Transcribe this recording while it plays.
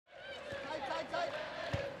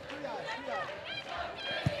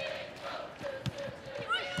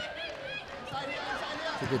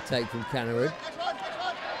good take from Cannerud.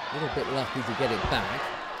 A little bit lucky to get it back.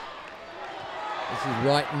 This is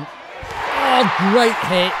Wrighton. Oh, great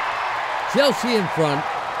hit. Chelsea in front.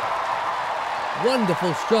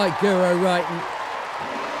 Wonderful strike, Guro Wrighton.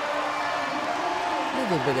 A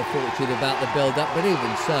little bit of fortune about the build-up, but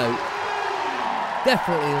even so,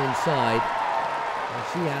 definitely onside. And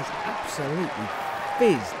she has absolutely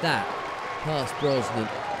fizzed that past Brosnan.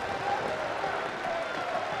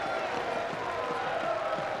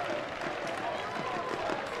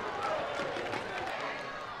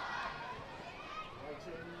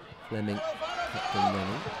 Fleming, captain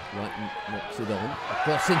running. Wrighton knocks it on.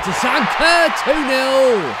 Across into Sam Kerr,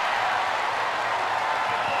 2-0.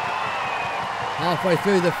 Halfway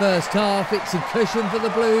through the first half, it's a cushion for the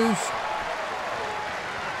Blues.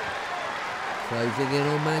 Closing in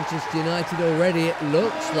on Manchester United already, it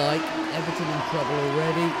looks like. Everton in trouble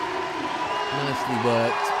already. Nicely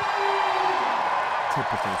worked.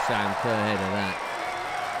 Typical Sam Kerr header that.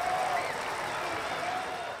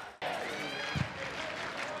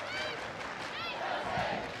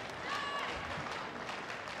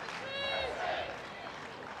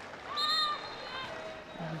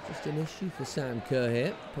 Just an issue for Sam Kerr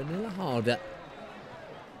here. Pernilla Harder.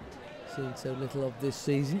 Seen so little of this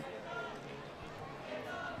season.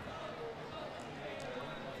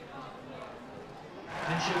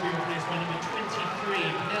 And she'll be replaced by number 23,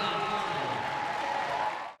 Pernilla Harder.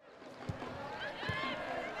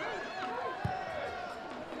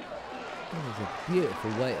 That was a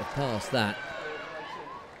beautiful way to pass that.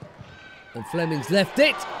 And Fleming's left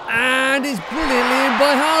it, and it's brilliantly in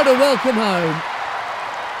by Harder. Welcome home.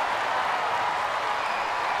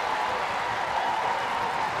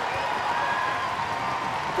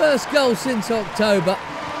 First goal since October.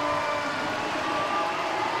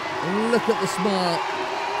 And look at the smile.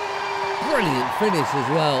 Brilliant finish as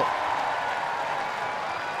well.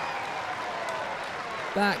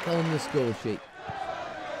 Back on the score sheet.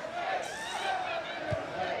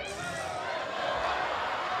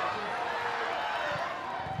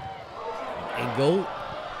 Ingle.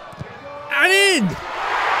 And in!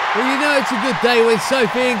 Well, you know it's a good day when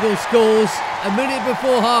Sophie Ingle scores. A minute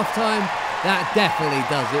before half-time. That definitely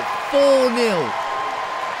does it. 4-0.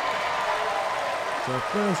 So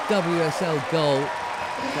first WSL goal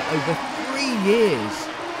for over 3 years.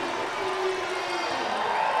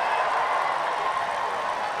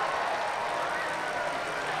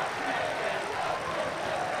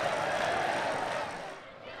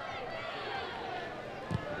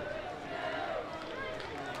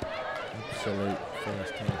 Absolute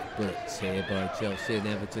first half blitz here by Chelsea, and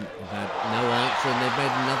Everton have had no answer, and they've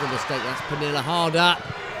made another mistake. That's Pernilla Harder.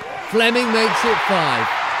 Fleming makes it 5.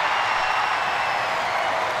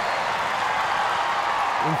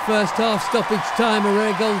 In first half stoppage time, a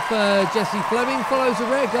rare goal for Jessie Fleming follows a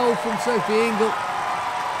rare goal from Sophie Ingle.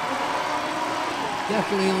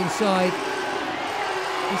 Definitely onside.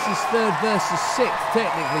 This is 3rd versus 6th,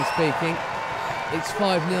 technically speaking. It's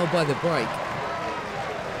 5-0 by the break.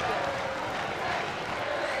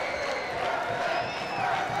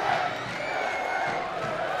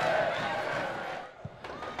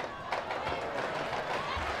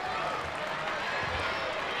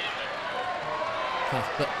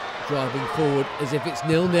 Cuthbert driving forward as if it's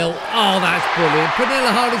 0-0. Oh, that's brilliant.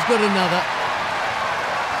 Pernilla Harder's got another.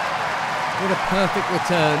 What a perfect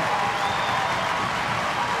return.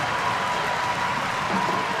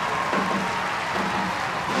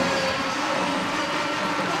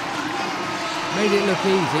 Made it look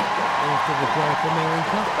easy after the drive from Erin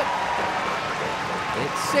Cuthbert.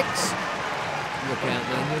 It's 6. Look out,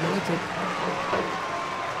 Man United.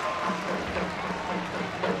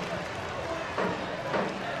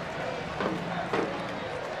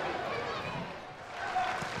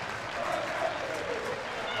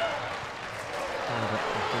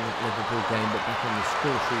 Liverpool game, but back on the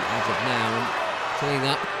score sheet as of now, and teeing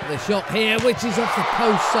up the shot here, which is off the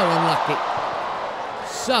post. So unlucky.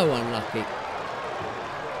 So unlucky.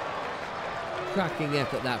 Cracking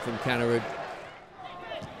effort that from Cannerud.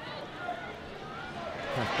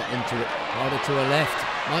 Cuthbert into it. Harder to her left.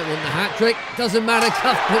 Might want the hat-trick. Doesn't matter.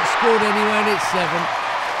 Cuthbert scored anyway, and it's 7.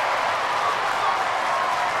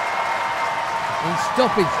 In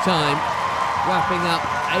stoppage time, wrapping up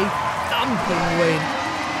a thumping win.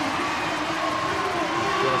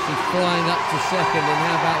 Chelsea flying up to 2nd, and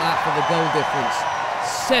how about that for the goal difference?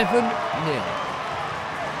 7-0.